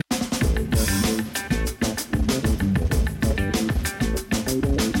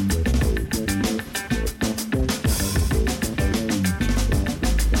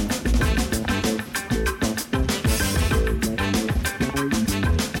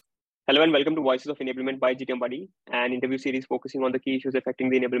Hello and welcome to Voices of Enablement by GTM Buddy, an interview series focusing on the key issues affecting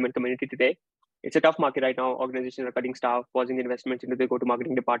the enablement community today. It's a tough market right now. Organizations are cutting staff, pausing investments into their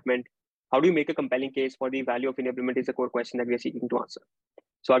go-to-marketing department. How do you make a compelling case for the value of enablement is a core question that we are seeking to answer.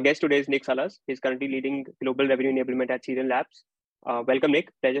 So our guest today is Nick Salas. He's currently leading global revenue enablement at Sirion Labs. Welcome,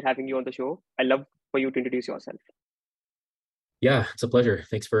 Nick. Pleasure having you on the show. I'd love for you to introduce yourself. Yeah, it's a pleasure.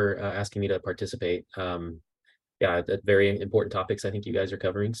 Thanks for asking me to participate. Yeah, very important topics I think you guys are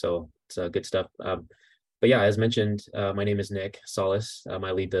covering, so it's good stuff. But yeah, as mentioned, my name is Nick Salas.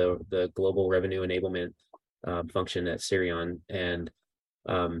 I lead the global revenue enablement function at Sirion, and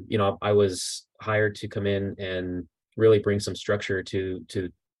I was hired to come in and really bring some structure to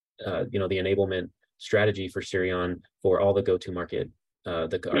the enablement strategy for Sirion for all the go-to-market, our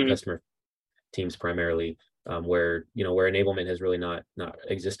customer teams primarily, where enablement has really not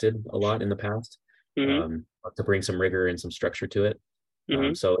existed a lot in the past. To bring some rigor and some structure to it.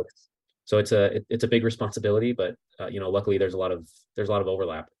 So it's a big responsibility, but luckily there's a lot of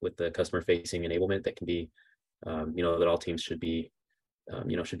overlap with the customer facing enablement that can be that all teams should be on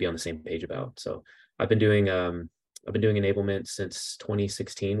the same page about. So I've been doing enablement since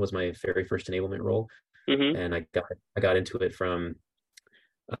 2016 was my very first enablement role. And I got into it from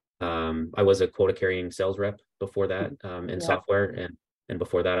I was a quota carrying sales rep before that in software, and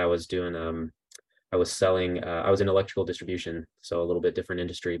before that I was doing I was selling, I was in electrical distribution, so a little bit different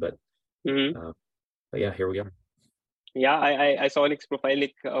industry, but yeah, here we go. Yeah, I saw Nick's profile.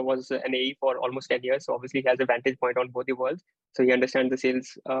 Nick was an AE for almost 10 years, so obviously he has a vantage point on both the worlds. So he understands the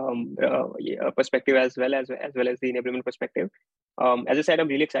sales perspective as well as the enablement perspective. As I said, I'm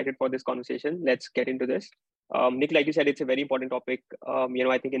really excited for this conversation. Let's get into this. Nick, like you said, it's a very important topic.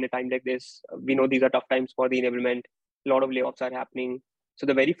 I think in a time like this, we know these are tough times for the enablement. A lot of layoffs are happening. So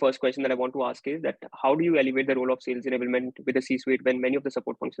the very first question that I want to ask is that how do you elevate the role of sales enablement with the C-suite when many of the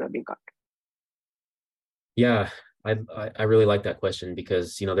support functions are being cut? Yeah, I really like that question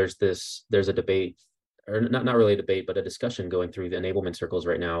because there's a debate, or not really a debate, but a discussion going through the enablement circles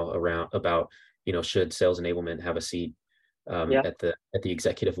right now about should sales enablement have a seat at the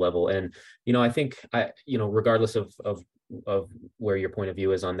executive level. And I think regardless of where your point of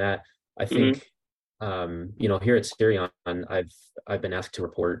view is on that, I think here at Sirion, I've been asked to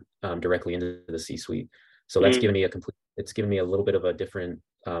report directly into the C-suite, so that's given me a little bit of a different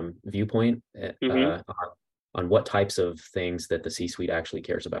viewpoint on what types of things that the C-suite actually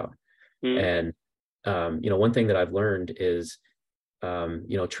cares about. And one thing that I've learned is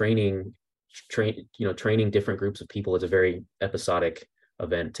training different groups of people is a very episodic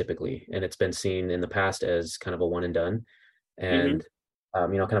event typically, and it's been seen in the past as kind of a one and done, and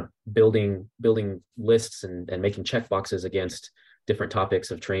kind of building lists and making check boxes against different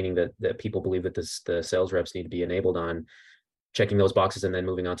topics of training that people believe that the sales reps need to be enabled on, checking those boxes and then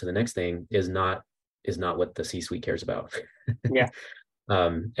moving on to the next thing is not what the C-suite cares about. Yeah.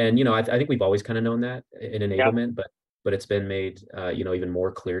 And I think we've always kind of known that in enablement, but it's been made even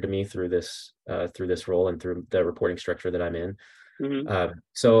more clear to me through this role and through the reporting structure that I'm in.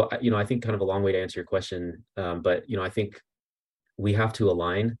 So I think kind of a long way to answer your question, but I think we have to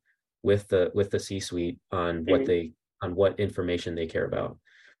align with the C-suite on what information they care about,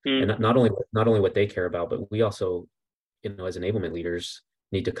 and not only what they care about, but we also, as enablement leaders,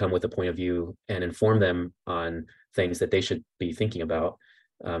 need to come with a point of view and inform them on things that they should be thinking about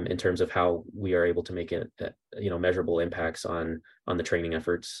in terms of how we are able to make it, measurable impacts on the training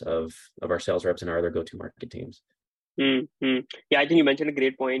efforts of our sales reps and our other go-to-market teams. Yeah, I think you mentioned a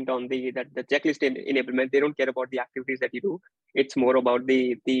great point on the checklist in enablement. They don't care about the activities that you do. It's more about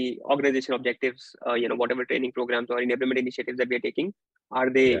the organization objectives. Whatever training programs or enablement initiatives that we are taking, are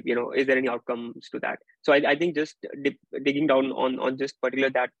they? Is there any outcomes to that? So I think just digging down on just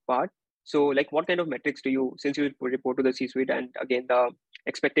particular that part. So like, what kind of metrics do you, since you report to the C-suite, and again the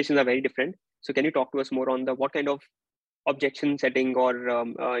expectations are very different. So can you talk to us more on what kind of objection setting or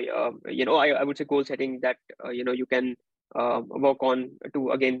I would say goal setting that you can work on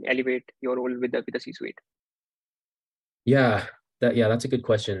to again elevate your role with the C-suite? That's a good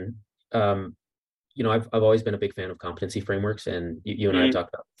question. I've always been a big fan of competency frameworks, and you and I have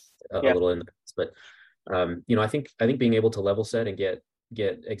talked about a little in the past, but I think being able to level set and get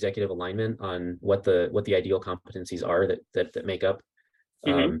executive alignment on what the ideal competencies are that make up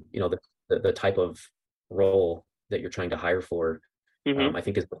the type of role that you're trying to hire for, I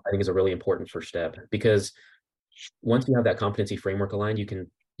think is a really important first step, because once you have that competency framework aligned,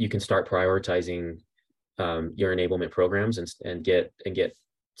 you can start prioritizing your enablement programs and get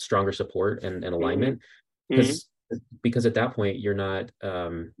stronger support and alignment, because at that point you're not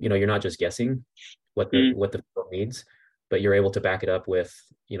just guessing what the field needs, but you're able to back it up with,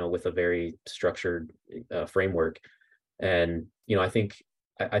 with a very structured framework. And, I think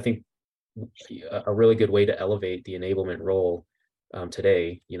a really good way to elevate the enablement role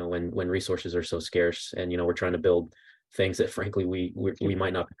today, when resources are so scarce, and we're trying to build things that frankly we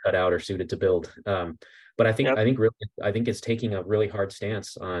might not be cut out or suited to build. But I think it's taking a really hard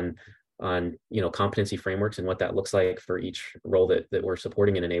stance on competency frameworks and what that looks like for each role that we're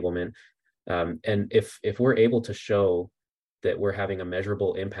supporting in enablement. And if we're able to show that we're having a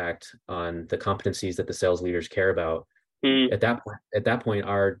measurable impact on the competencies that the sales leaders care about, at that point,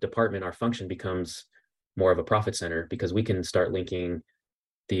 our department, our function becomes more of a profit center, because we can start linking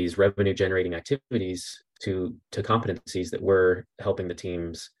these revenue generating activities to competencies that we're helping the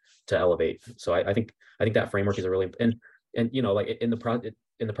teams to elevate. So I think that framework is a really, and like in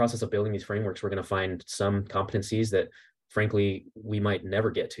the process of building these frameworks, we're going to find some competencies that frankly we might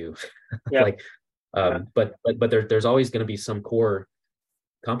never get to. But there's always going to be some core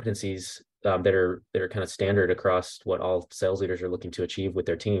competencies that are kind of standard across what all sales leaders are looking to achieve with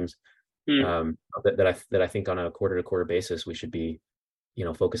their teams. That I think on a quarter to quarter basis we should be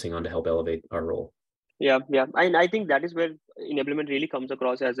focusing on to help elevate our role. And I think that is where enablement really comes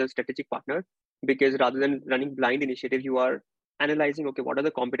across as a strategic partner, because rather than running blind initiatives, you are analyzing, okay, what are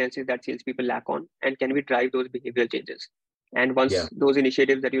the competencies that salespeople lack on, and can we drive those behavioral changes? And once those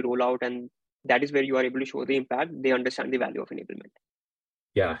initiatives that you roll out, and that is where you are able to show the impact, they understand the value of enablement.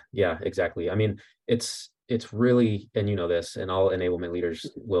 Yeah, exactly. I mean, it's really, and this, and all enablement leaders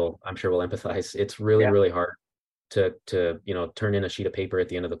I'm sure will empathize. It's really, really hard to turn in a sheet of paper at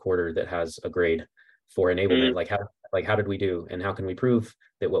the end of the quarter that has a grade for enablement. Like how did we do, and how can we prove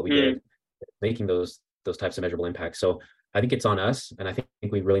that what we did, making those types of measurable impacts? So I think it's on us, and I think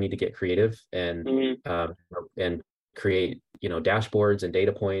we really need to get creative and create dashboards and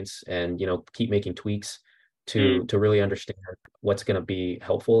data points, and keep making tweaks to really understand what's going to be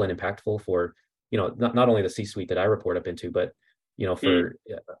helpful and impactful for not only the C-suite that I report up into, but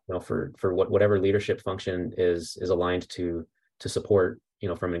for whatever leadership function is aligned to support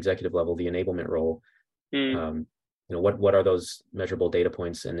from an executive level the enablement role. What are those measurable data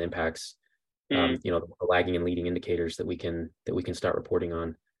points and impacts, the lagging and leading indicators that we can start reporting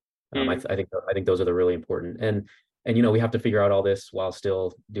on. I think those are the really important, and we have to figure out all this while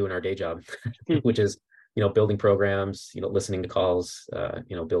still doing our day job, which is building programs, listening to calls,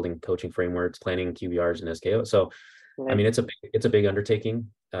 building coaching frameworks, planning QBRs and SKO. So I mean, it's a big undertaking,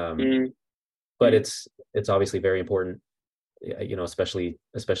 but it's obviously very important, especially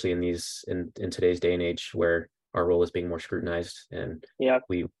in today's day and age where our role is being more scrutinized, and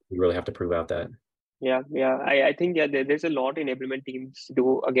we really have to prove out that. I think there's a lot enablement teams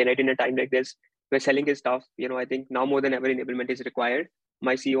do, again, right, in a time like this where selling is tough. I think now more than ever enablement is required.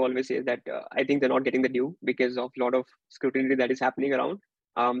 My CEO always says that I think they're not getting the due because of a lot of scrutiny that is happening around.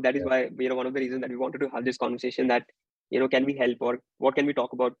 That is why one of the reasons that we wanted to have this conversation, that can we help, or what can we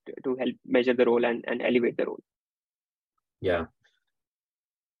talk about to help measure the role and elevate the role.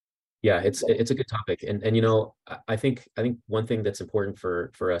 It's a good topic, and I think one thing that's important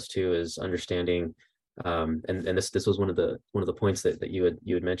for us too is understanding, and this was one of the points that you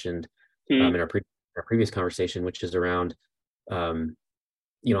had mentioned in our previous conversation, which is around how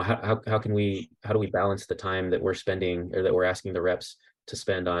do we balance the time that we're spending, or that we're asking the reps to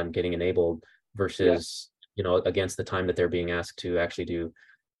spend on getting enabled versus against the time that they're being asked to actually do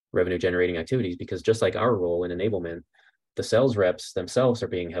revenue generating activities. Because just like our role in enablement, the sales reps themselves are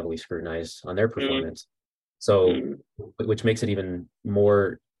being heavily scrutinized on their performance. So which makes it even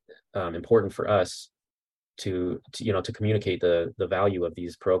more important for us to communicate the value of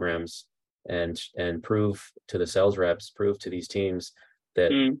these programs, and prove to the sales reps, prove to these teams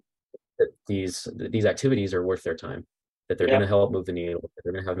that these activities are worth their time, that they're going to help move the needle, that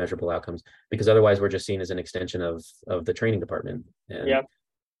they're going to have measurable outcomes, because otherwise we're just seen as an extension of the training department, and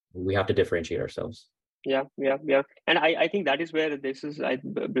we have to differentiate ourselves. And I think that is where this is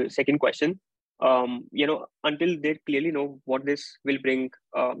the second question. Until they clearly know what this will bring,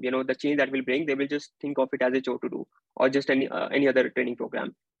 the change that will bring, they will just think of it as a chore to do, or just any other training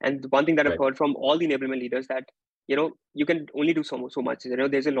program. And one thing that I've heard from all the enablement leaders, that you can only do so much.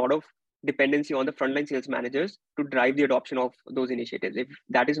 There's a lot of dependency on the frontline sales managers to drive the adoption of those initiatives. If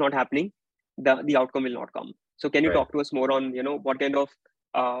that is not happening, the outcome will not come. So can you talk to us more on what kind of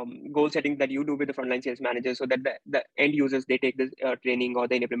goal setting that you do with the frontline sales managers, so that the end users, they take this training or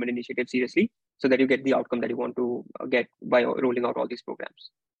the enablement initiative seriously, so that you get the outcome that you want to get by rolling out all these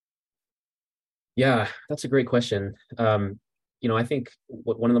programs? Yeah, that's a great question. I think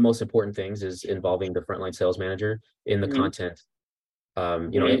one of the most important things is involving the frontline sales manager in the content,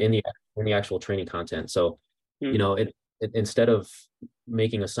 in the actual training content. So, instead of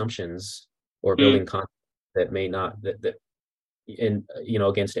making assumptions or Mm, building content that may not that in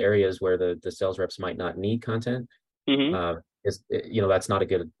against areas where the sales reps might not need content, mm-hmm, is that's not a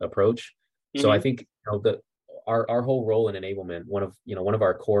good approach. So I mm-hmm, think our whole role in enablement, one of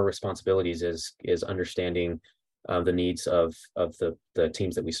our core responsibilities is understanding the needs of the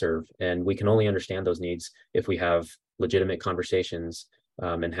teams that we serve, and we can only understand those needs if we have legitimate conversations,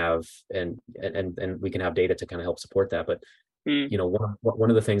 and we can have data to kind of help support that. But mm, one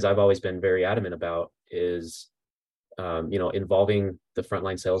of the things I've always been very adamant about is involving the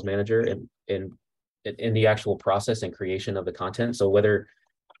frontline sales manager in the actual process and creation of the content. So whether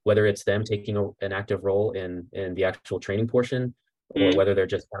it's them taking an active role in the actual training portion, or mm, whether they're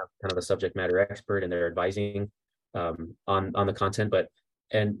just kind of a subject matter expert and they're advising on the content. But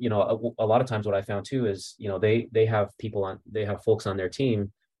and a lot of times what I found too is they have folks on their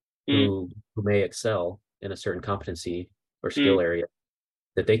team mm, who may excel in a certain competency or skill mm, area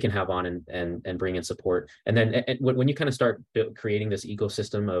that they can have on and bring in support. And then when you kind of start creating this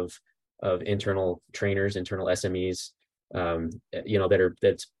ecosystem of internal trainers, internal SMEs,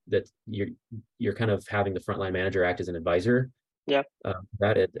 that you're kind of having the frontline manager act as an advisor, yeah,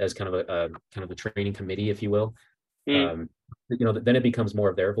 as kind of a training committee, if you will. mm, um, then it becomes more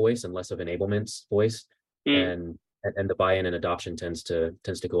of their voice and less of enablement's voice, mm. and the buy-in and adoption tends to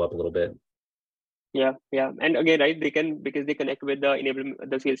go up a little bit. Yeah, yeah. And again, right, they can, because they connect with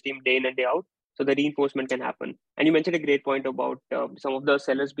the sales team day in and day out, so the reinforcement can happen. And you mentioned a great point about some of the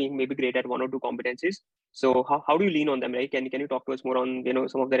sellers being maybe great at one or two competencies. So how do you lean on them, right? Can you talk to us more on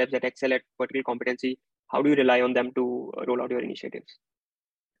some of the reps that excel at particular competency? How do you rely on them to roll out your initiatives?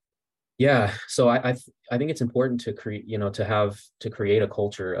 Yeah, so I think it's important to create to create a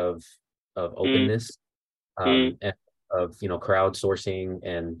culture of Mm, openness, mm, and of crowdsourcing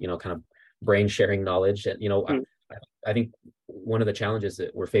and kind of brain sharing knowledge. And mm, I think one of the challenges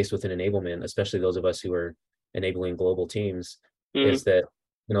that we're faced with in enablement, especially those of us who are enabling global teams, mm, is that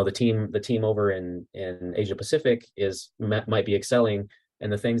the team over in Asia Pacific might be excelling,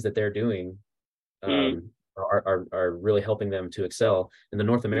 and the things that they're doing mm, are really helping them to excel. And the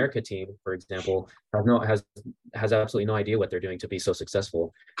North mm, America team, for example, has absolutely no idea what they're doing to be so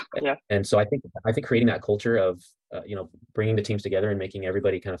successful. yeah. And so I think creating that culture of bringing the teams together and making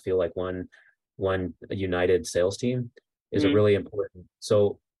everybody kind of feel like one united sales team is a Mm, really important.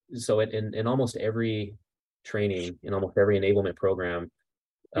 So in almost every training, in almost every enablement program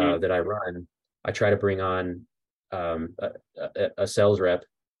mm, that I run, I try to bring on a sales rep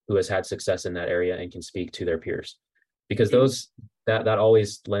who has had success in that area and can speak to their peers, because mm, that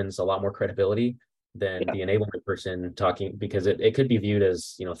always lends a lot more credibility than yeah. the enablement person talking, because it could be viewed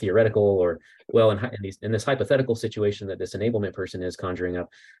as theoretical, or well, in this hypothetical situation that this enablement person is conjuring up.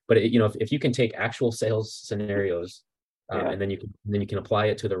 But if you can take actual sales scenarios, Yeah. and then you can apply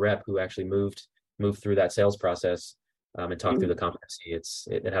it to the rep who actually moved through that sales process, and talk through Mm. the competency,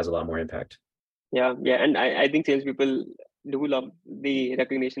 it has a lot more impact. Yeah, yeah, and I think salespeople do love the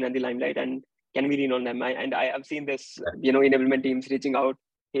recognition and the limelight, and can we lean on them? I have seen this, enablement teams reaching out,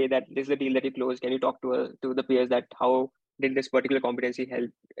 hey, that this is the deal that you closed. Can you talk to the peers that how did this particular competency help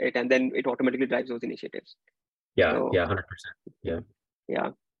it, and then it automatically drives those initiatives. Yeah, So yeah, 100%. Yeah.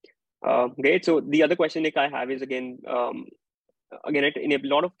 yeah, great. So the other question, Nick, I have is again in a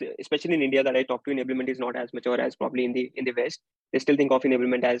lot of especially in India that I talk to, enablement is not as mature as probably in the West. They still think of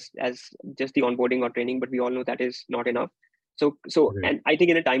enablement as just the onboarding or training, but we all know that is not enough. So Mhm. and I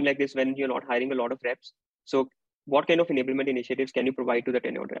think in a time like this when you're not hiring a lot of reps, so what kind of enablement initiatives can you provide to the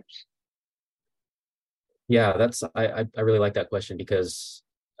tenured reps? Yeah, I really like that question, because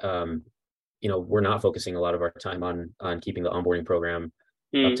um, we're not focusing a lot of our time on keeping the onboarding program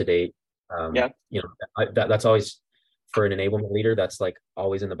up Mm, to date. yeah. That's always, for an enablement leader, that's like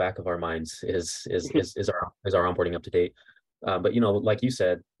always in the back of our minds, is our onboarding up to date. But like you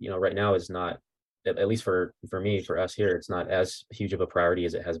said, right now is not, at least for me, for us here, it's not as huge of a priority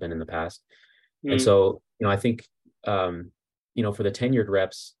as it has been in the past. And Mm, so, I think, for the tenured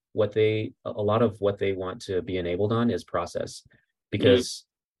reps, a lot of what they want to be enabled on is process, mm, because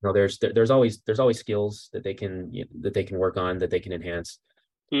there's always skills that they can work on, that they can enhance.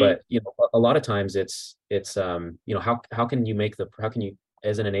 mm, But a lot of times it's how can you,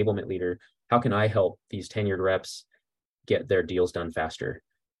 as an enablement leader, how can I help these tenured reps get their deals done faster?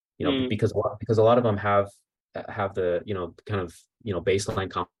 mm, Because a lot of them have the kind of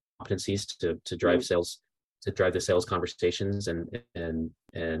baseline competencies to drive mm, sales, to drive the sales conversations, and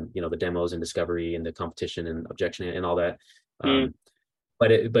the demos and discovery and the competition and objection and all that. mm, um,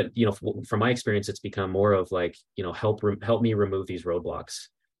 but from my experience, it's become more of like, help me remove these roadblocks.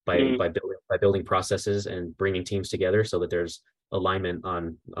 by building processes and bringing teams together so that there's alignment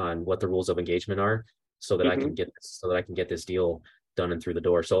on what the rules of engagement are, so that I can get this deal done and through the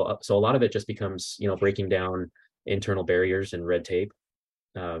door. So a lot of it just becomes, breaking down internal barriers and red tape,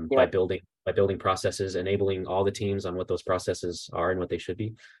 by building processes, enabling all the teams on what those processes are and what they should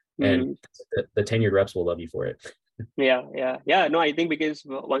be. And the tenured reps will love you for it. Yeah. No, I think because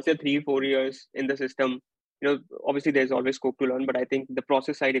once they're 3-4 years in the system, obviously there's always scope to learn, but I think the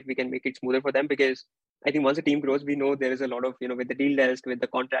process side, if we can make it smoother for them, because I think once a team grows, we know there is a lot of, with the deal desk, with the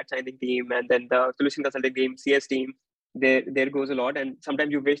contract signing team, and then the solution consulting team, CS team, there goes a lot. And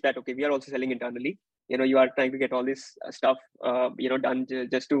sometimes you wish that, okay, we are also selling internally. You are trying to get all this stuff, done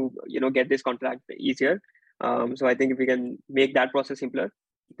just to, get this contract easier. So I think if we can make that process simpler,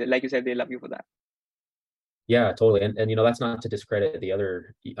 like you said, they love you for that. Yeah, totally. And that's not to discredit the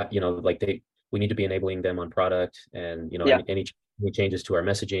other, like we need to be enabling them on product and, any changes to our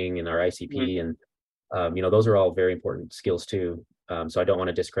messaging and our ICP and, those are all very important skills too. So I don't want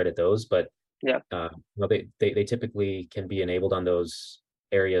to discredit those, but they typically can be enabled on those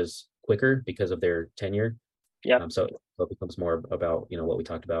areas quicker because of their tenure. So it becomes more about, what we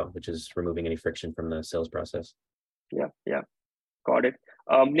talked about, which is removing any friction from the sales process. Yeah. Got it.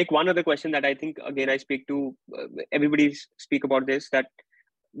 Nick, one other question that I think, again, I speak to, everybody speak about this, that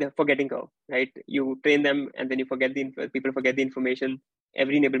the forgetting curve, right? You train them and then you forget people forget the information.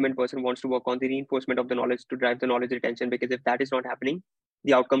 Every enablement person wants to work on the reinforcement of the knowledge to drive the knowledge retention, because if that is not happening,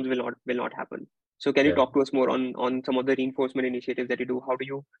 the outcomes will not happen. So can you talk to us more on some of the reinforcement initiatives that you do? How do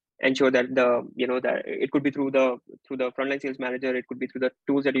you ensure that that it could be through the frontline sales manager, it could be through the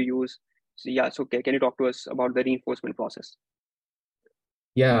tools that you use. So can you talk to us about the reinforcement process?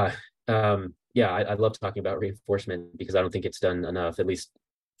 Yeah. I love talking about reinforcement because I don't think it's done enough. At least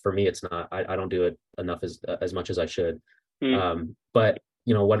for me, it's not. I don't do it enough as much as I should. But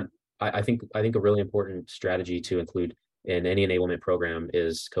what I think a really important strategy to include in any enablement program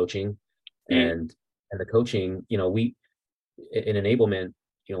is coaching, and the coaching. We in enablement,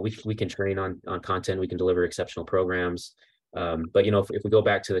 we can train on content, we can deliver exceptional programs. But if we go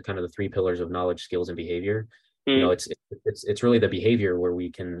back to the kind of the 3 pillars of knowledge, skills, and behavior. It's really the behavior where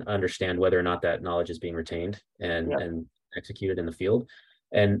we can understand whether or not that knowledge is being retained and executed in the field,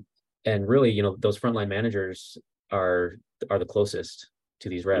 and really, those frontline managers are the closest to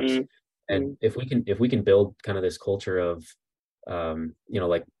these reps. And if we can build kind of this culture of,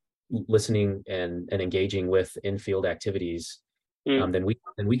 like listening and engaging with in-field activities, then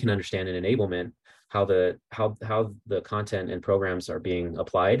we can understand in enablement how the content and programs are being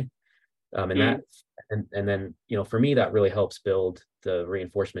applied. And then, for me, that really helps build the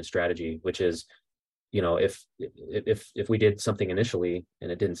reinforcement strategy, which is, if we did something initially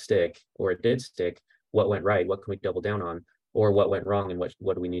and it didn't stick, or it did stick, what went right? What can we double down on? Or what went wrong, and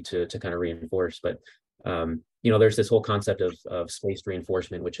what do we need to kind of reinforce? But, there's this whole concept of spaced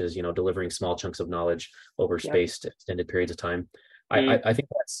reinforcement, which is, delivering small chunks of knowledge over spaced extended periods of time. I think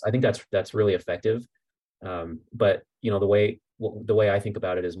that's really effective. But, the way I think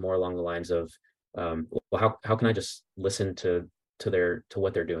about it is more along the lines of, well, how can I just listen to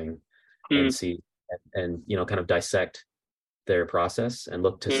what they're doing and see and kind of dissect their process and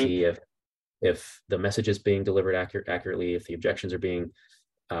look to see if the message is being delivered accurately, if the objections are being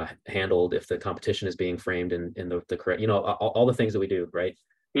handled, if the competition is being framed in the correct, all the things that we do, right?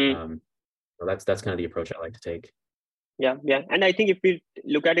 That's kind of the approach I like to take. Yeah. And I think if we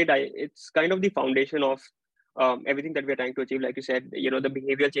look at it, it's kind of the foundation of everything that we're trying to achieve. Like you said, the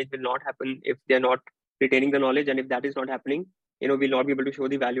behavioral change will not happen if they're not retaining the knowledge, and if that is not happening, we'll not be able to show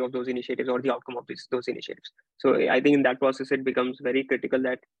the value of those initiatives or the outcome of those initiatives. So I think in that process, it becomes very critical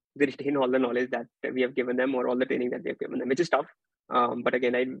that they retain all the knowledge that we have given them, or all the training that we have given them, which is tough. But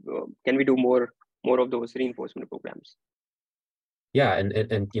again, can we do more of those reinforcement programs? Yeah, and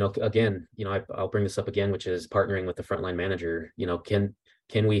again, I'll bring this up again, which is partnering with the frontline manager.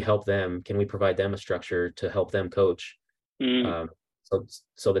 Can we help them? Can we provide them a structure to help them coach,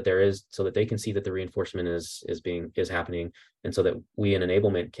 so that they can see that the reinforcement is happening, and so that we in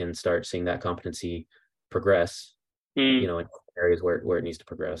enablement can start seeing that competency progress, in areas where it needs to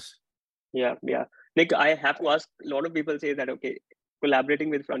progress. Yeah. Nick, I have to ask. A lot of people say that collaborating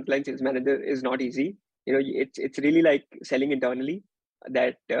with frontline sales manager is not easy. It's really like selling internally.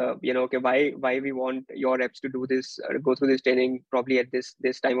 That why we want your reps to do this, go through this training probably at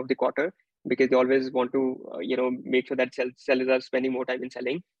this time of the quarter, because they always want to make sure that sellers are spending more time in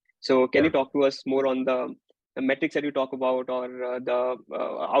selling. So can you talk to us more on the metrics that you talk about, or the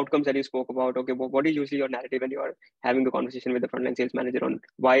outcomes that you spoke about? What is usually your narrative when you are having a conversation with the frontline sales manager on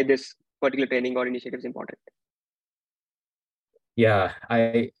why this particular training or initiative is important? Yeah,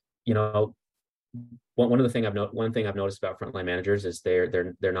 you know, one of the thing one thing I've noticed about frontline managers is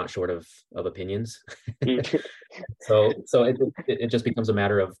they're not short of opinions. Mm. So it just becomes a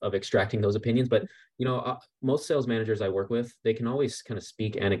matter of extracting those opinions. But most sales managers I work with, they can always kind of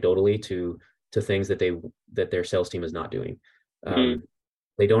speak anecdotally to things that their sales team is not doing. Mm.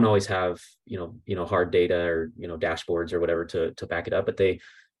 They don't always have hard data or dashboards or whatever to back it up, but they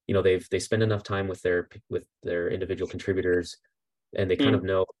spend enough time with their individual contributors, and they kind Mm. of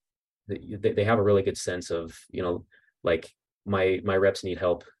know, they have a really good sense of, like, my reps need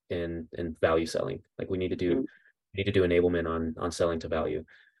help in value selling. Like, Mm. we need to do enablement on selling to value.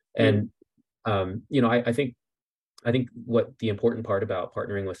 Mm. And I think what the important part about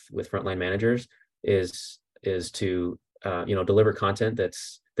partnering with frontline managers is to deliver content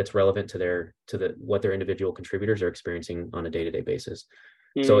that's relevant to what their individual contributors are experiencing on a day-to-day basis.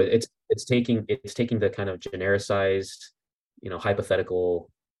 So Mm. it's taking the kind of genericized,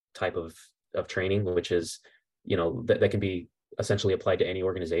 hypothetical type of training, which is, that can be essentially applied to any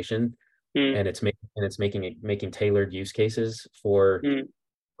organization, Mm. and it's making tailored use cases Mm.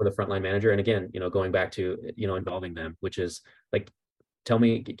 for the frontline manager. And again, going back to, involving them, which is like,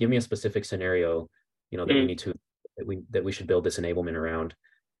 give me a specific scenario, that we Mm. need to, that we should build this enablement around.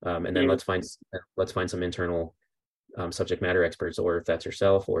 And then Mm. let's find some internal subject matter experts, or if that's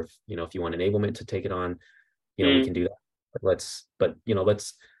yourself, or if you want enablement to take it on, we Mm. can do that.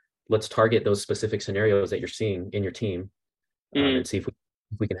 Let's target those specific scenarios that you're seeing in your team, Mm. and see if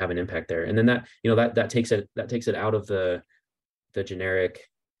we can have an impact there. And then that takes it out of the generic,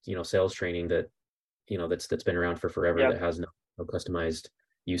 sales training that's been around for forever, Yeah. that has no customized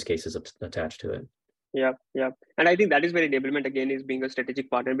use cases attached to it. Yeah, yeah. And I think that is where enablement again is being a strategic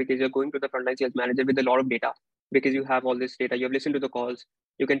partner, because you're going to the frontline sales manager with a lot of data, because you have all this data. You have listened to the calls.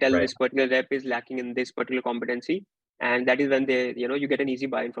 You can tell Right. this particular rep is lacking in this particular competency. And that is when you get an easy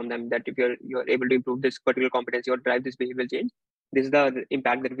buy-in from them, that if you're able to improve this particular competency or drive this behavioral change, this is the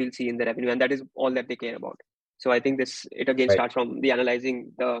impact that we'll see in the revenue. And that is all that they care about. So I think it again Right. starts from the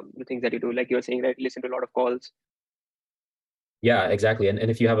analyzing the things that you do. Like you were saying, right? Listen to a lot of calls. Yeah, exactly. And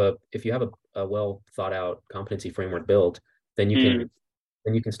if you have a well thought out competency framework built, then Mm.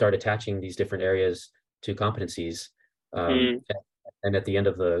 you can start attaching these different areas to competencies. Um, Mm. and at the end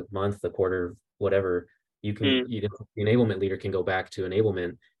of the month, the quarter, whatever, Mm. the enablement leader can go back to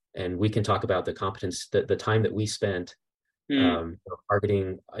enablement, and we can talk about the time that we spent, Mm.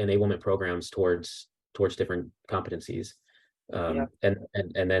 targeting enablement programs towards different competencies. Yeah.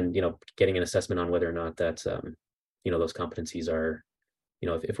 And then, getting an assessment on whether or not that's, those competencies are,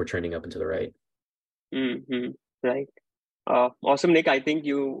 if we're trending up and to the right. Mm-hmm. Right. Awesome, Nick. I think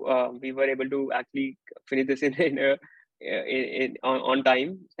we were able to actually finish this on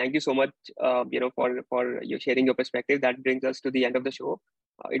time. Thank you so much, for you sharing your perspective. That brings us to the end of the show.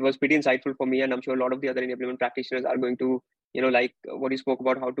 It was pretty insightful for me, and I'm sure a lot of the other enablement practitioners are going to, like what you spoke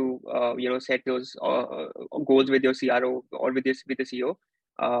about, how to, set those goals with your CRO or with the CEO.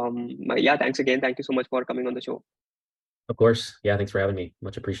 Yeah, thanks again. Thank you so much for coming on the show. Of course. Yeah. Thanks for having me.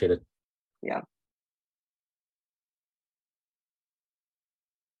 Much appreciated. Yeah.